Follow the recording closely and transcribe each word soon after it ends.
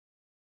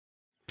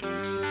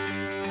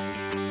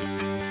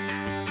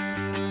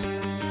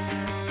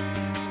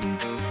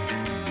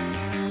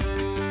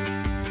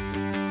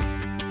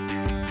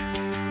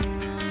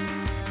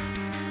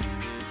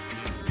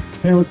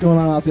Hey, what's going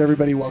on out there,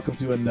 everybody? Welcome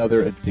to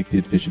another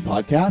Addicted Fishing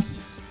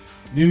Podcast.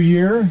 New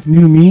year,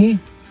 new me.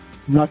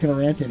 I'm not going to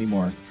rant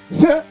anymore.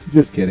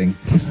 Just kidding.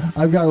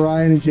 I've got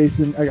Ryan and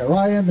Jason. I got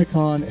Ryan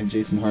McCon and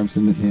Jason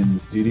Harmson in the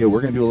studio.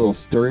 We're going to do a little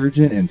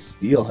sturgeon and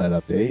steelhead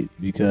update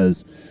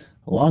because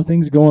a lot of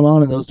things going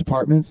on in those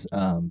departments,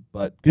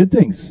 but good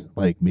things,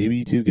 like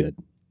maybe too good.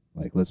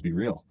 Like, let's be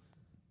real.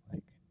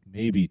 Like,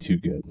 maybe too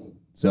good.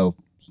 So,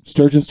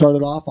 sturgeon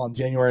started off on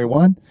January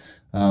 1.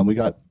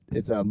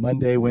 It's a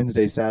Monday,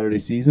 Wednesday, Saturday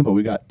season, but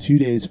we got 2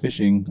 days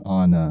fishing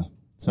on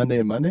Sunday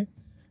and Monday.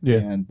 Yeah.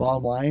 And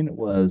bottom line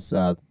was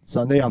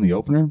Sunday on the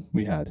opener,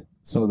 we had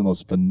some of the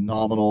most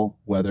phenomenal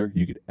weather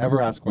you could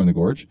ever ask for in the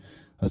gorge.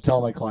 I was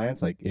telling my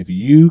clients, like, if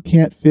you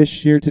can't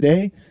fish here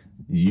today,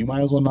 you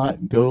might as well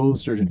not go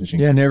sturgeon fishing.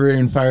 Yeah, never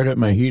even fired up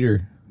my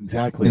heater.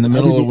 Exactly. In the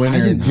middle of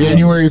winter.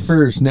 January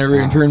 1st, never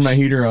even turned my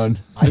heater on.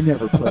 I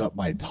never put up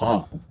my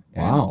top.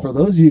 Wow. And for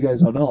those of you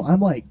guys who don't know,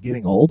 I'm like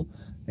getting old.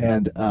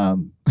 And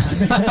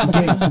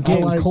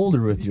getting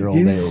colder with your old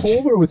age. Getting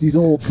colder with these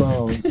old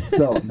bones.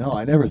 So no,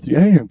 I didn't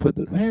even put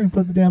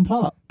the damn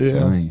top.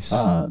 Yeah. Nice.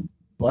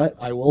 But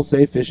I will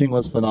say fishing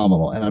was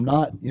phenomenal. And I'm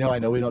not, I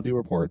know we don't do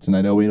reports and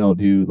I know we don't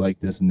do like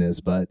this and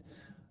this, but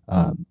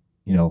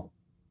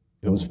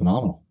it was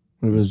phenomenal.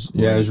 It was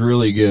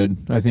really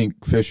good. I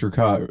think fish were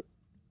caught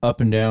up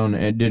and down.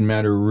 It didn't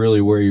matter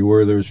really where you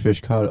were. There was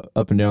fish caught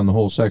up and down the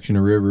whole section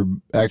of river,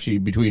 actually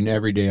between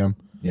every dam.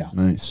 Yeah.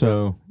 Nice.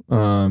 So,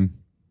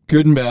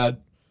 good and bad.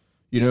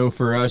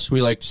 For us,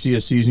 we like to see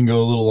a season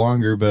go a little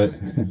longer, but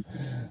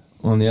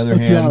on the other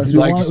hand,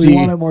 we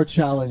want it more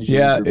challenging.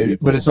 Yeah,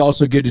 but it's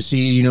also good to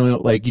see,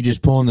 like you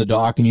just pull in the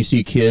dock and you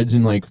see kids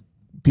and like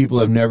people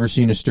have never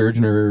seen a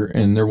sturgeon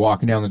and they're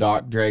walking down the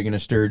dock dragging a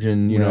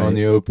sturgeon, right. On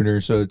the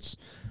opener. So it's,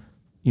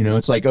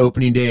 it's like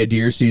opening day of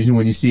deer season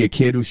when you see a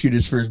kid who shoot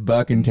his first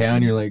buck in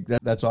town. You're like,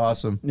 that's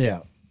awesome. Yeah.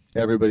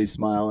 Everybody's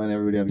smiling.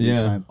 Everybody having a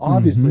good time.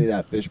 Obviously,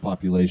 that fish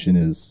population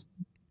is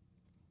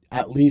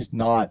at least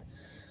not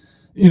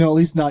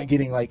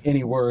getting like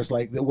any worse.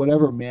 Like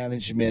whatever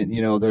management,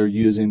 they're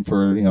using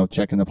for,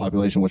 checking the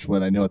population, which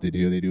what I know what they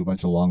do a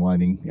bunch of long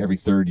lining every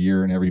third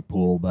year in every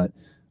pool, but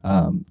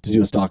to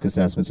do a stock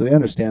assessment. So they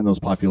understand those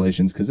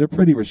populations because they're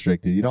pretty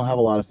restricted. You don't have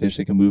a lot of fish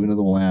that can move into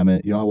the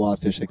Willamette. You don't have a lot of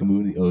fish that can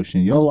move into the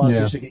ocean. You don't have a lot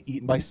of fish that get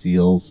eaten by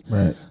seals.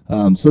 Right.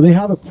 So they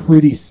have a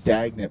pretty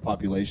stagnant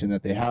population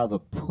that they have a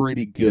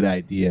pretty good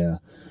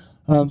idea.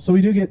 So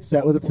we do get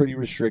set with a pretty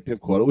restrictive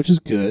quota, which is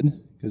good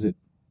because it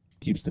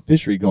keeps the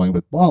fishery going.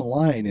 But bottom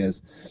line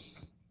is,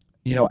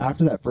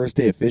 after that first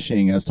day of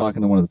fishing, I was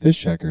talking to one of the fish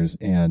checkers,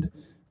 and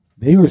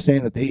they were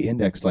saying that they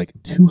indexed like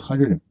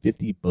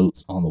 250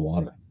 boats on the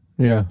water.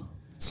 Yeah.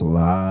 It's a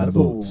lot of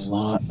boats. A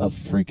lot of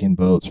freaking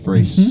boats for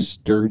a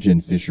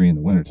sturgeon fishery in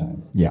the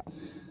wintertime. Yeah.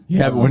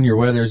 Yeah, but when your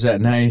weather's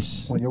that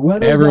nice, when your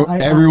weather's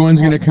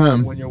everyone's going to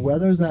come. When your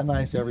weather's that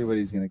nice,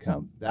 everybody's going to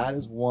come. That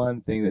is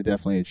one thing that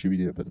definitely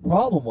attributed it. But the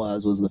problem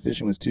was the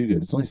fishing was too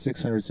good. It's only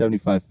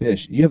 675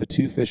 fish. You have a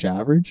 2-fish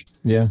average,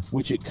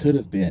 which it could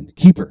have been.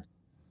 Keeper.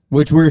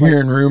 Which we're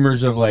hearing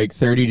rumors of like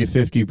 30 to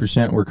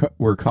 50%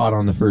 were caught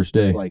on the first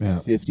day. Like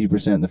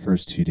 50% in the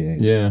first 2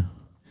 days. Yeah.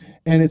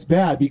 And it's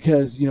bad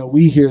because,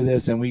 we hear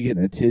this and we get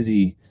in a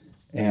tizzy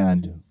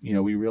and,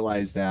 we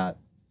realize that,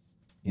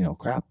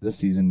 crap, this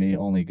season may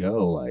only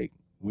go like,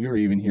 we were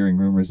even hearing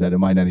rumors that it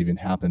might not even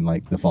happen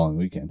like the following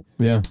weekend.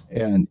 Yeah.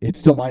 And it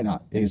still might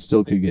not. It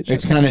still could get shut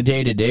It's kind of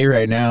day to day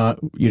right now,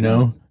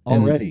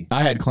 Already. And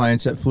I had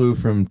clients that flew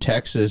from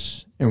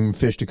Texas and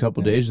fished a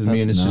couple days with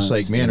me, and it's just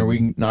like, man, are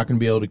we not going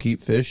to be able to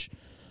keep fish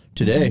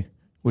today?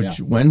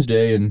 Which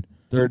Wednesday and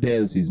third day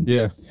of the season.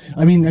 Yeah.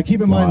 I mean, now keep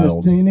in mind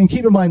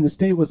the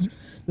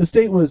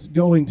state was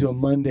going to a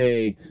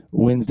Monday,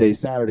 Wednesday,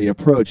 Saturday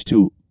approach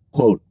to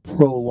quote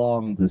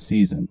prolong the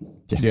season.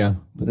 Yeah.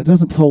 But that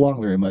doesn't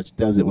prolong very much,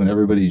 does it, when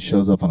everybody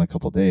shows up on a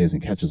couple days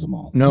and catches them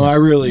all? No, I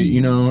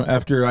really,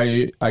 after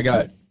I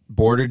got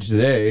boarded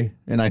today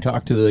and I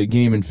talked to the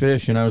Game and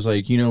Fish and I was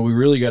like, we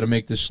really got to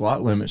make this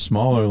slot limit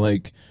smaller.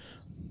 Like,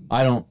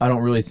 I don't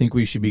really think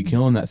we should be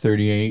killing that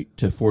 38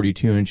 to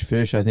 42 inch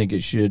fish. I think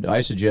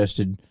I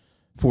suggested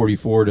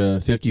 44 to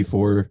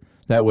 54.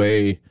 That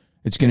way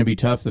it's going to be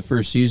tough the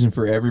first season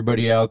for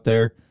everybody out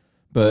there.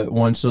 But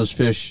once those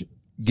fish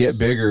get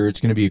bigger,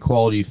 it's going to be a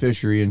quality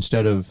fishery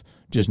instead of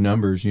just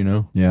numbers,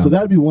 Yeah. So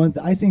that'd be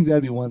I think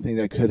that'd be one thing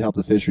that could help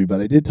the fishery.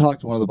 But I did talk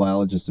to one of the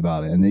biologists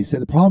about it, and they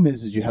said the problem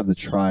is you have the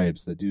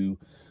tribes that do,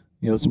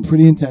 some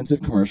pretty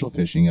intensive commercial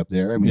fishing up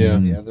there. I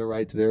mean, they have the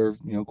right to their,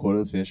 quota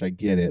of fish. I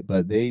get it,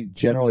 but they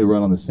generally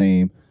run on the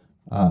same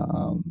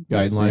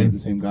guidelines, the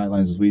same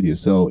guidelines as we do.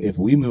 So if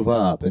we move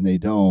up and they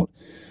don't,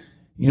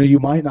 you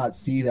might not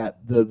see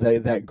that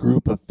that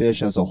group of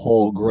fish as a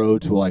whole grow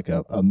to like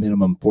a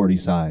minimum 40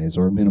 size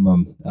or a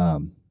minimum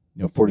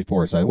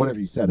 44 size, whatever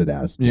you set it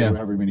as,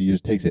 however many years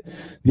it takes it.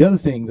 The other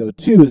thing though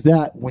too is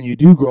that when you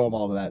do grow them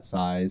all to that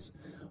size,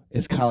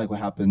 it's kind of like what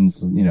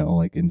happens,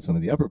 like in some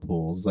of the upper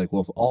pools. It's like,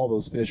 well, if all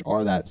those fish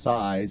are that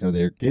size or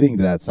they're getting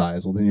to that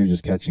size, well, then you're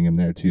just catching them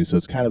there too. So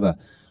it's kind of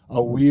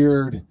a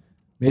weird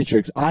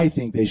matrix. I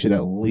think they should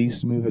at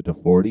least move it to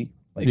 40.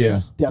 Like, Yeah.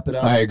 step it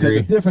up. I agree.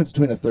 Because the difference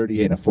between a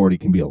 38 and a 40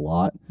 can be a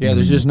lot. Yeah,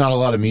 there's just not a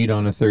lot of meat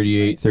on a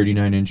 38,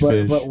 39-inch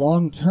fish. But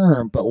long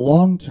term,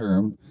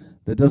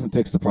 that doesn't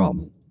fix the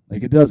problem.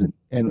 Like, it doesn't.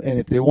 And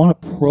if they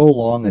want to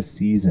prolong a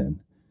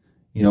season,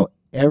 you know,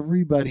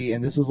 everybody,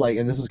 and this is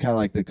kind of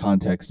like the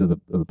context of the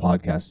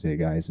podcast today,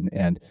 guys,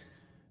 and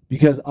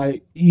because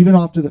even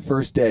after the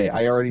first day,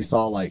 I already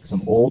saw like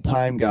some old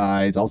time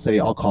guides.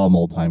 I'll call them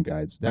old time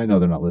guides. I know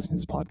they're not listening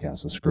to this podcast,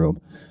 so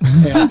screw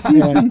them.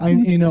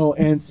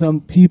 And some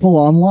people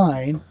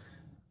online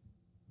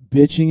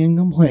bitching and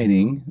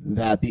complaining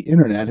that the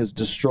internet has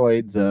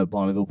destroyed the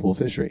Bonneville pool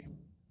fishery.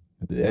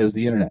 It was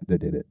the internet that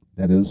did it.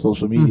 That it was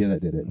social media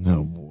that did it.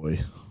 Oh boy.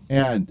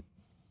 And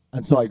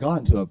so I got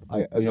into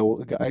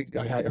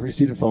I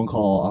received a phone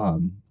call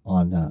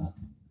on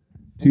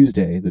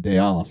Tuesday, the day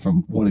off,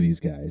 from one of these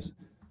guys.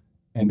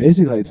 And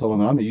basically I told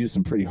him, I'm going to use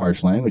some pretty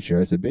harsh language here.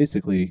 I said,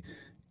 basically,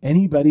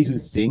 anybody who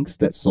thinks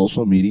that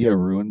social media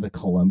ruined the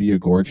Columbia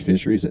Gorge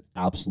fishery is an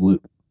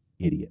absolute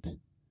idiot.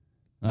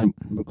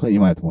 Clint, you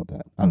might have to want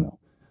that. I don't know.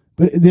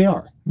 But they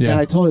are. Yeah. And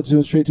I told it to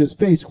him straight to his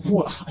face.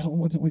 I don't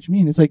know what you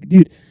mean. It's like,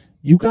 dude,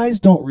 you guys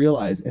don't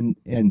realize, and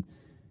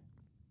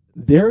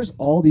there's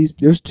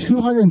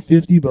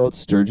 250 boats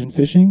sturgeon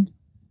fishing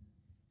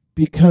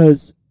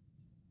because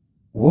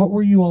what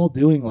were you all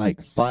doing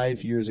like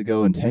 5 years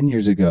ago and 10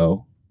 years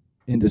ago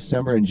in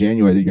December and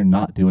January that you're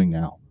not doing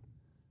now?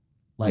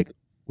 Like,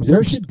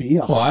 there should be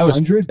 100 I was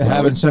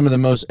having boats. some of the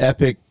most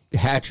epic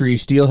hatchery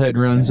steelhead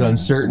runs on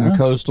certain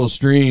coastal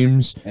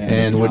streams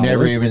and would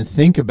never cows. even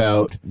think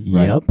about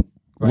Yep.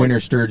 winter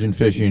sturgeon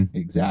fishing.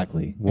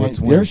 Exactly. What's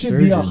And winter there should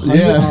be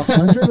sturgeon?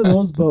 100 of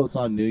those boats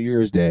on New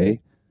Year's Day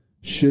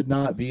should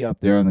not be up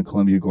there on the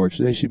Columbia Gorge.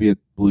 They should be at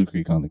Blue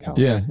Creek on the Cowles.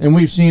 Yeah, and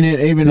we've seen it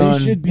even They on.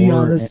 should be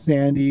on the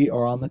Sandy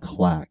or on the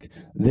Clack.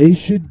 They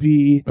should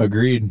be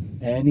Agreed.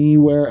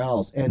 anywhere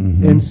else.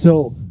 And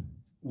so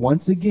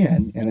once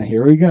again, and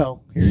here we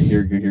go.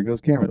 Here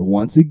goes Cameron.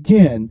 Once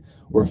again,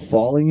 we're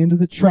falling into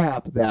the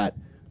trap that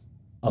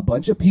a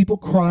bunch of people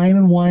crying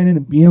and whining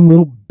and being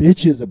little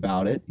bitches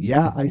about it.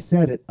 Yeah, I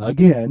said it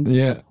again.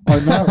 Yeah.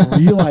 Are not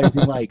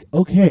realizing, like,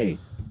 okay,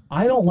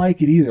 I don't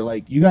like it either.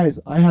 Like, you guys,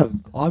 I have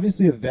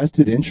obviously a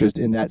vested interest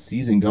in that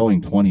season going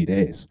 20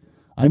 days.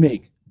 I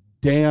make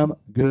damn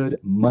good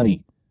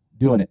money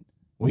doing it.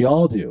 We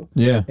all do.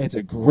 Yeah. It's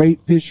a great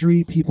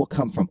fishery. People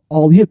come from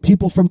you have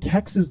people from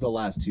Texas the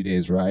last 2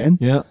 days, Ryan.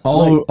 Yeah,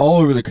 all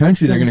over the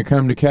country, they're going to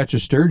come to catch a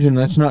sturgeon.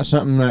 That's not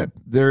something that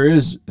there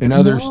is in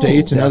other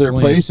states and other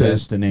Definitely a places.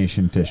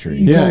 destination fishery.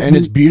 Yeah, and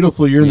it's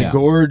beautiful. You're in the Yeah.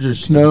 gorge, there's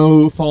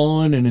snow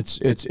falling, and it's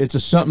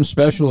something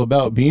special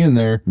about being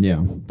there. Yeah.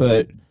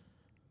 But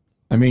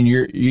I mean,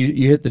 you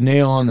hit the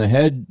nail on the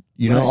head.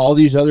 You know, Right. all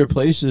these other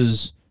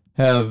places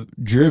have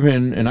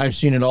driven, and I've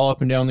seen it all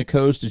up and down the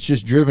coast. It's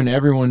just driven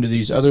everyone to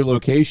these other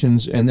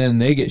locations, and then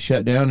they get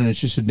shut down, and it's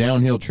just a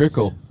downhill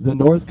trickle. The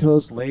North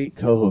Coast late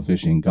coho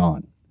fishing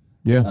gone.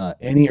 Yeah.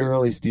 Any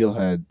early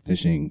steelhead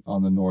fishing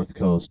on the North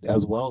Coast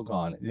as well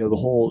gone. You know, the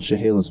whole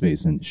Chehalis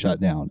Basin shut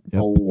down.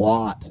 Yep. A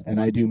lot, and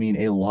I do mean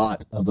a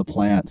lot of the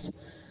plants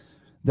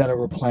that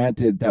were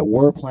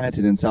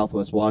planted in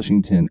Southwest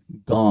Washington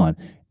gone.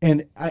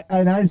 And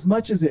as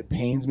much as it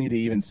pains me to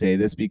even say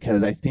this,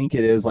 because I think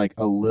it is like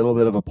a little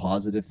bit of a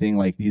positive thing,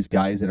 like these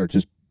guys that are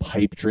just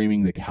pipe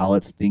dreaming the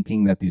Cowlitz,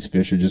 thinking that these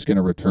fish are just going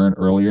to return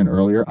earlier and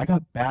earlier. I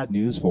got bad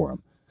news for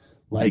them.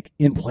 Like,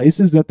 in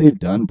places that they've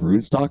done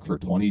broodstock for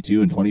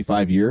 22 and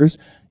 25 years,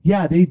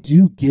 yeah, they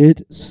do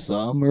get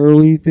some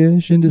early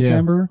fish in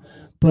December,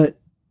 but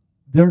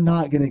they're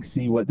not going to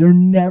see they're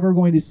never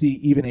going to see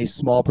even a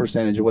small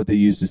percentage of what they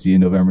used to see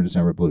in November,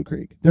 December at Blue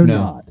Creek. They're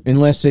not.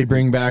 Unless they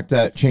bring back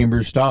that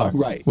Chambers stock,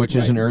 Right. Which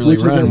is an early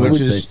run,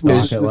 which is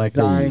stock it like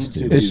they used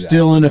to. it's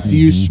still in a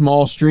few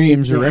small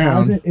streams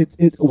around. It's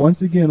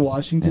once again,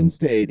 Washington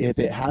State, if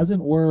it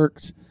hasn't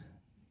worked,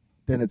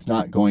 then it's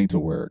not going to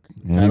work.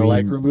 Kind of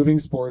like removing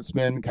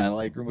sportsmen, kind of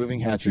like removing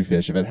hatchery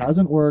fish. If it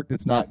hasn't worked,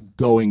 it's not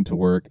going to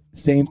work.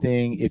 Same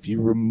thing if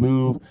you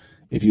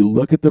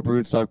look at the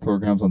broodstock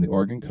programs on the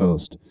Oregon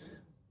coast,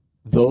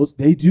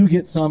 they do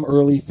get some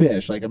early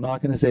fish. Like, I'm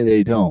not going to say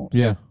they don't.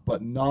 Yeah.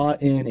 But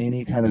not in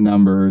any kind of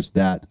numbers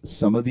that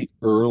some of the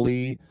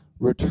early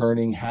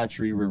returning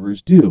hatchery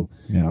rivers do.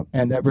 Yeah.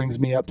 And that brings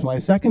me up to my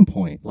second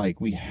point. Like,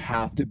 we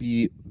have to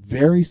be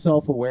very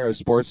self-aware as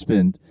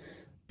sportsmen,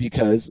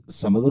 because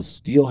some of the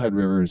steelhead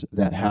rivers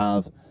that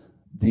have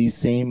these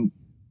same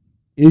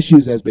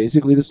issues as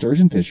basically the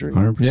sturgeon fishery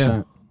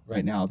 100%.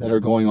 right now that are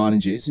going on.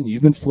 And Jason,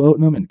 you've been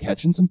floating them and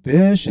catching some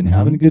fish and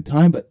having a good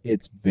time, but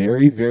it's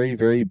very, very,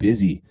 very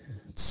busy.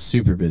 It's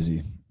super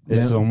busy.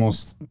 It's Yeah.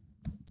 almost,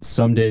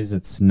 some days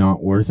it's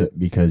not worth it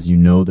because you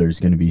know there's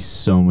going to be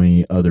so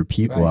many other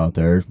people Right. out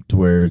there to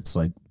where it's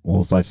like,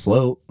 well, if I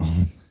float,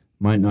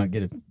 might not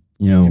get it.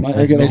 You know, You might not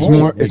as get a many-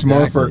 hold. It's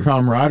more for Exactly.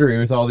 camaraderie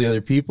with all the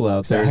other people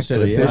out there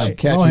instead of Exactly, yeah.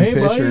 catching Oh, hey,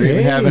 fish buddy, or even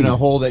hey. having a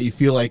hole that you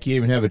feel like you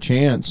even have a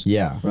chance.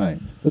 Yeah. Right.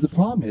 But the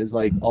problem is,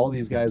 like, all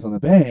these guys on the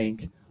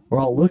bank are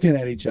all looking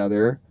at each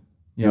other,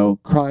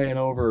 crying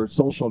over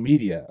social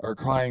media or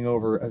crying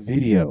over a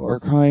video or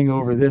crying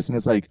over this. And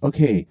it's like,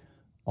 okay,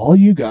 all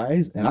you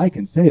guys, and I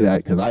can say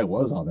that because I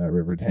was on that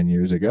river 10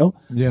 years ago.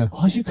 Yeah.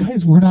 All you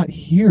guys were not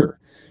here.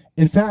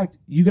 In fact,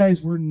 you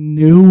guys were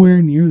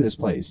nowhere near this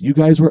place. You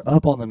guys were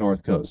up on the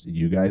North Coast.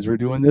 You guys were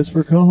doing this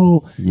for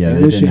Coho. Yeah, and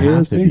they the didn't have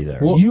Chehalis to Bay. be there.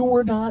 Well, you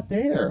were not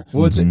there.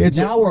 Well, it's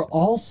Now we're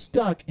all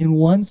stuck in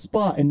one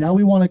spot, and now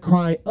we want to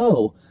cry,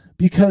 oh,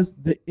 because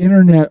the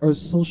internet or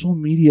social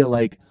media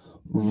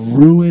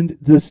ruined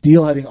the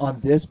steelheading on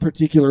this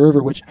particular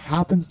river, which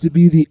happens to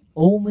be the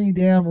only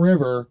damn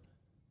river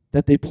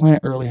that they plant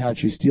early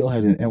hatchery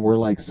steelhead in, and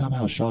we're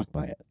somehow shocked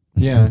by it.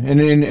 Yeah,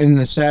 and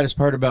the saddest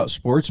part about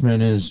sportsmen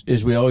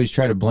is we always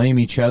try to blame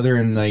each other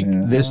and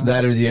this,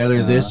 that, or the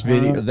other, this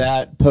video,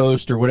 that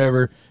post, or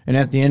whatever. And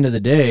at the end of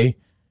the day,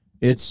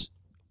 it's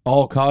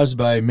all caused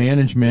by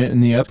management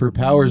and the upper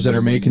powers that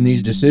are making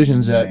these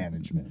decisions that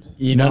Management.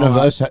 none of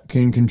us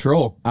can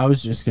control. I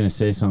was just going to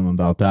say something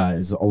about that.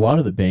 Is a lot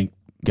of the bank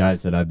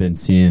guys that I've been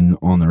seeing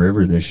on the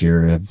river this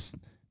year have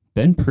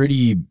been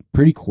pretty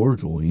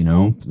cordial,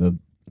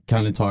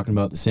 kind of talking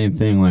about the same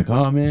thing, like,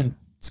 oh man,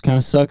 it kind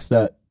of sucks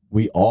that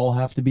we all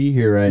have to be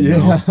here right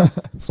now.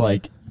 It's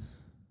like,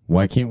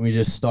 why can't we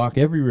just stock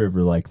every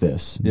river like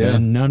this? Yeah.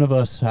 And none of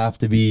us have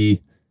to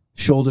be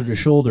shoulder to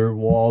shoulder.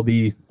 We'll all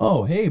be,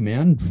 oh, hey,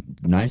 man,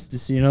 nice to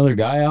see another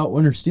guy out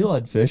winter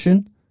steelhead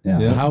fishing.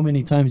 Yeah. How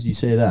many times do you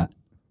say that?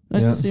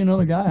 Nice to see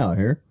another guy out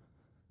here.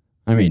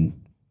 I mean,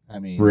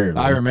 rarely.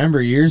 I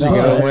remember years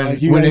ago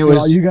when it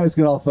was. You guys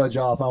can all fudge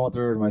off. I want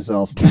the river to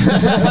myself.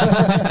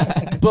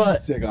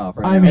 But Take off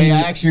right I now. mean, Hey, I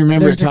actually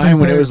remember a there's a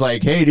time when it compar- was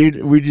like, hey,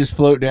 dude, we just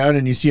float down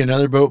and you see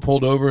another boat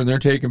pulled over and they're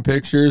taking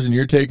pictures and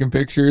you're taking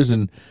pictures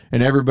and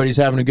everybody's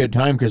having a good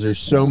time because there's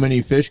so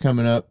many fish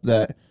coming up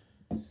that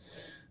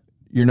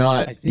you're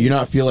not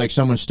feel like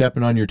someone's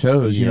stepping on your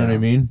toes. You know what I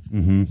mean?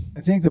 Mm-hmm.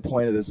 I think the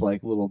point of this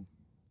little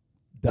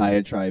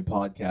diatribe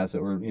podcast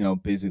that we're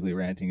basically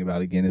ranting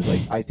about again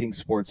is I think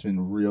sportsmen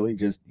really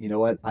just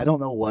what, I don't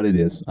know what it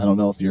is. I don't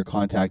know if you're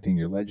contacting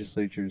your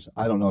legislatures.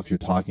 I don't know if you're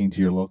talking to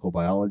your local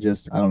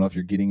biologists. I don't know if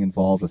you're getting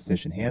involved with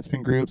fish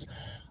enhancement groups.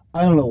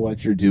 I don't know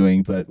what you're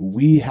doing, but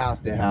we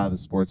have to have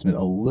as sportsmen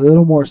a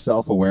little more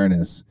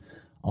self-awareness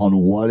on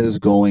what is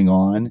going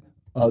on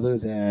other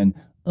than,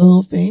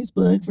 oh,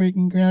 Facebook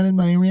freaking grounded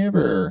my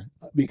river,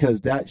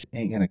 because that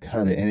ain't going to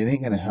cut it and it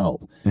ain't going to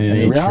help. And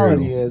the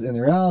reality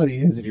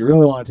is, if you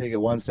really want to take it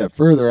one step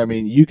further, I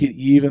mean, you could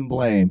even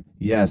blame,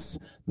 yes,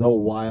 the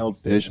Wild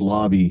Fish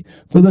Lobby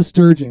for the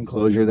sturgeon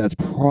closure that's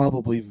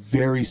probably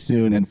very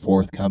soon and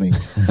forthcoming.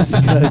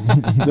 Because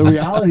the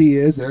reality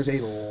is there's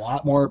a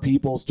lot more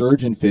people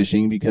sturgeon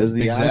fishing because of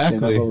the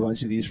action of a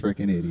bunch of these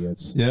freaking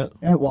idiots. Yeah.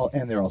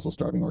 And they're also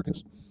starving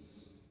orcas.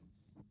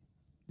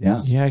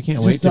 Yeah. Yeah, I can't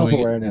It's wait just till we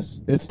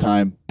self-awareness. It's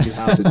time. You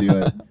have to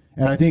do it.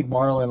 And I think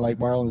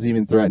Marlon's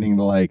even threatening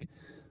to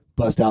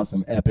bust out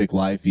some epic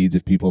live feeds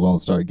if people don't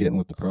start getting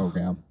with the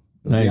program.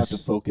 But we have to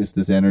focus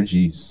this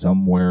energy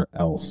somewhere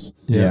else.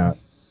 Yeah.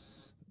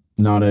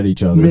 Not at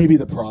each other. Maybe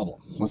the problem.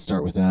 Let's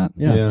start with that.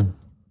 Yeah.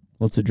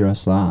 Let's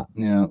address that.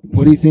 Yeah.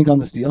 What do you think on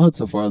the steelhead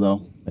so far,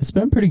 though? It's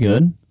been pretty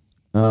good.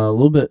 A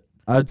little bit,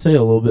 I'd say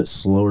a little bit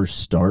slower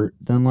start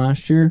than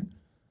last year,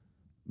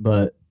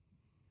 but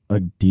a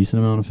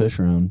decent amount of fish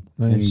around.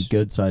 Nice. And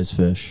good sized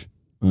fish.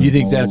 You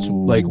think that's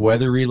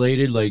weather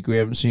related? Like we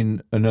haven't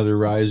seen another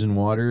rise in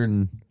water,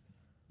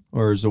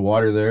 or is the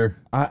water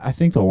there? I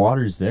think the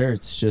water's there.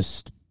 It's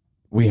just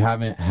we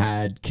haven't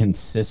had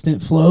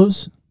consistent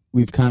flows.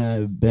 We've kind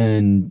of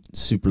been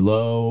super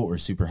low or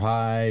super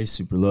high,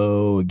 super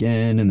low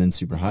again, and then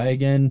super high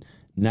again.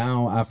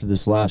 Now, after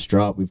this last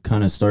drop, we've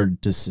kind of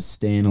started to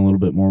sustain a little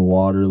bit more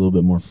water, a little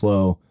bit more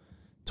flow,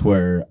 to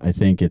where I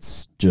think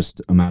it's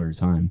just a matter of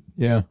time.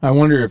 Yeah. I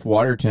wonder if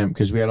water temp,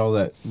 because we had all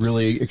that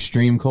really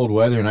extreme cold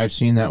weather, and I've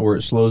seen that where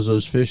it slows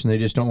those fish and they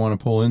just don't want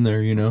to pull in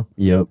there,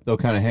 Yep. They'll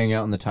kind of hang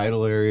out in the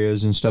tidal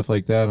areas and stuff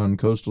like that on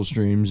coastal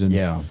streams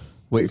and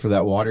wait for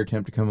that water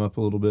temp to come up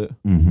a little bit.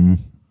 Mm-hmm.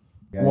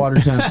 Guys. Water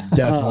temp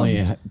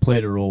definitely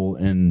played a role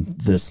in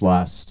this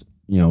last,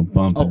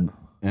 bump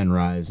and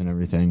rise and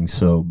everything.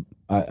 So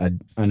I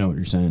know what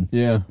you're saying.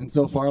 Yeah. And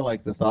so far,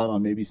 the thought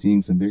on maybe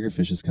seeing some bigger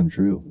fish has come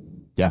true.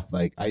 Yeah.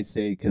 I'd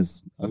say,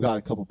 because I've got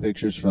a couple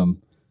pictures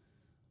from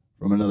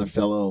another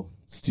fellow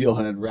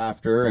steelhead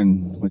rafter,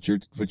 and what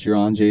you're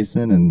on,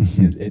 Jason, and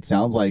it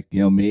sounds like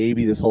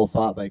maybe this whole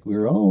thought I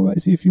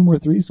see a few more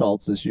 3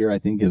 salts this year, I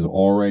think is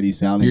already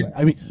sounding.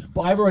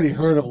 But I've already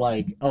heard of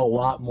a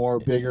lot more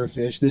bigger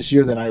fish this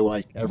year than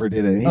I ever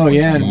did at any Oh point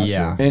yeah, last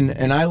year.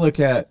 and I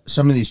look at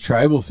some of these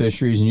tribal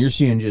fisheries, and you're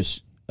seeing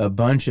just a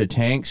bunch of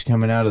tanks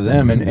coming out of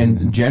them,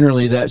 and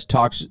generally that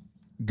talks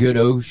good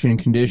ocean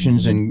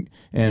conditions and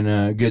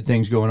good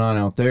things going on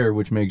out there,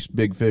 which makes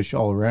big fish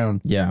all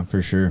around. Yeah,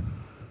 for sure.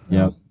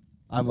 Yep.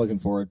 I'm looking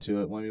forward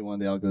to it. Maybe one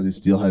day I'll go do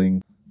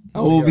steelheading.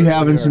 We'll be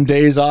having some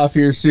days off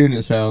here soon,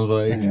 it sounds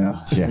like.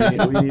 Yeah.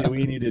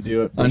 we need to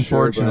do it for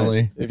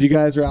Unfortunately. Sure, if you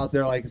guys are out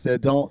there, like I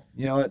said, don't,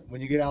 when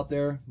you get out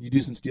there, you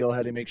do some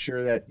steelheading, make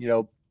sure that,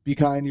 be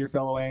kind to your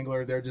fellow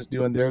angler. They're just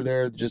doing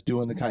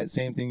the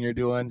same thing you're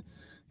doing.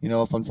 You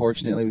know, if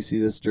unfortunately we see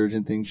this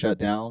sturgeon thing shut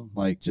down,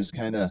 like just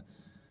kind of,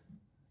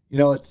 you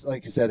know, it's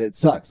like I said, it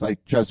sucks.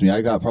 Like, trust me,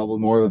 I got probably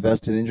more of a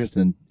vested interest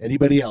than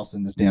anybody else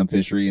in this damn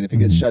fishery. And if it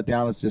gets shut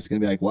down, it's just going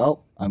to be like,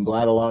 well, I'm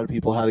glad a lot of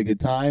people had a good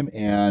time.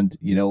 And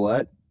you know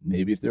what?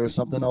 Maybe if there was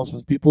something else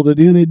for people to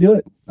do, they'd do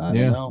it. I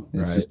don't know.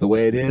 It's just the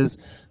way it is.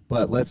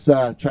 But let's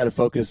try to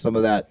focus some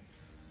of that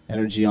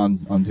energy on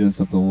doing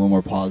something a little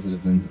more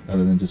positive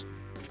other than just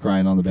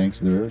crying on the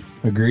banks of the river.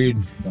 Agreed.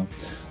 So,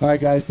 all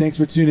right, guys, thanks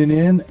for tuning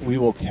in. We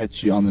will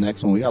catch you on the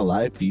next one. We got a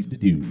live feed to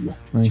do.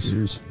 Nice.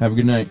 Cheers. Have a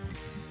good night.